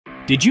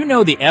Did you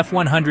know the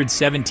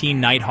F-117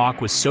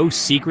 Nighthawk was so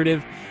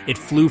secretive it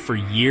flew for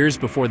years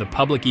before the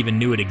public even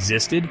knew it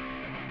existed?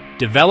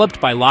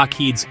 Developed by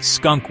Lockheed's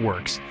Skunk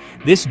Works,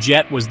 this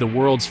jet was the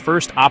world's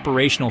first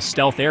operational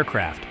stealth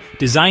aircraft,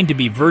 designed to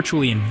be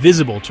virtually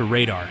invisible to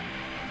radar.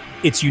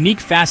 Its unique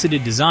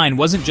faceted design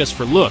wasn't just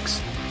for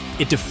looks,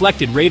 it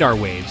deflected radar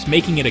waves,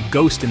 making it a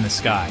ghost in the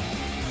sky.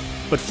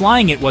 But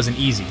flying it wasn't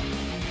easy.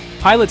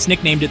 Pilots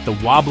nicknamed it the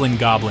Wobblin'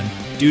 Goblin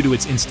due to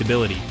its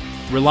instability,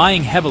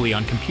 relying heavily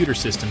on computer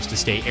systems to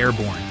stay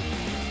airborne.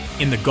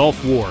 In the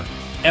Gulf War,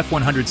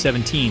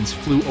 F-117s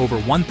flew over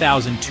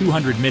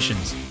 1,200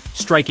 missions,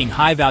 striking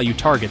high-value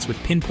targets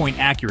with pinpoint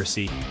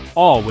accuracy,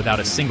 all without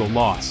a single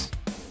loss.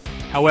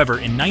 However,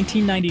 in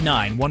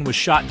 1999, one was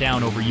shot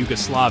down over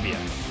Yugoslavia,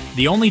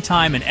 the only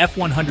time an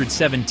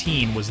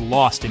F-117 was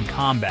lost in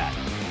combat.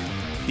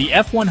 The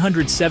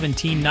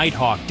F-117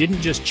 Nighthawk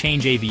didn't just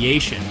change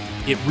aviation,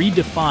 it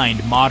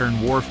redefined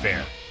modern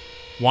warfare.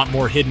 Want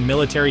more hidden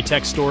military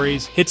tech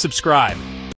stories? Hit subscribe.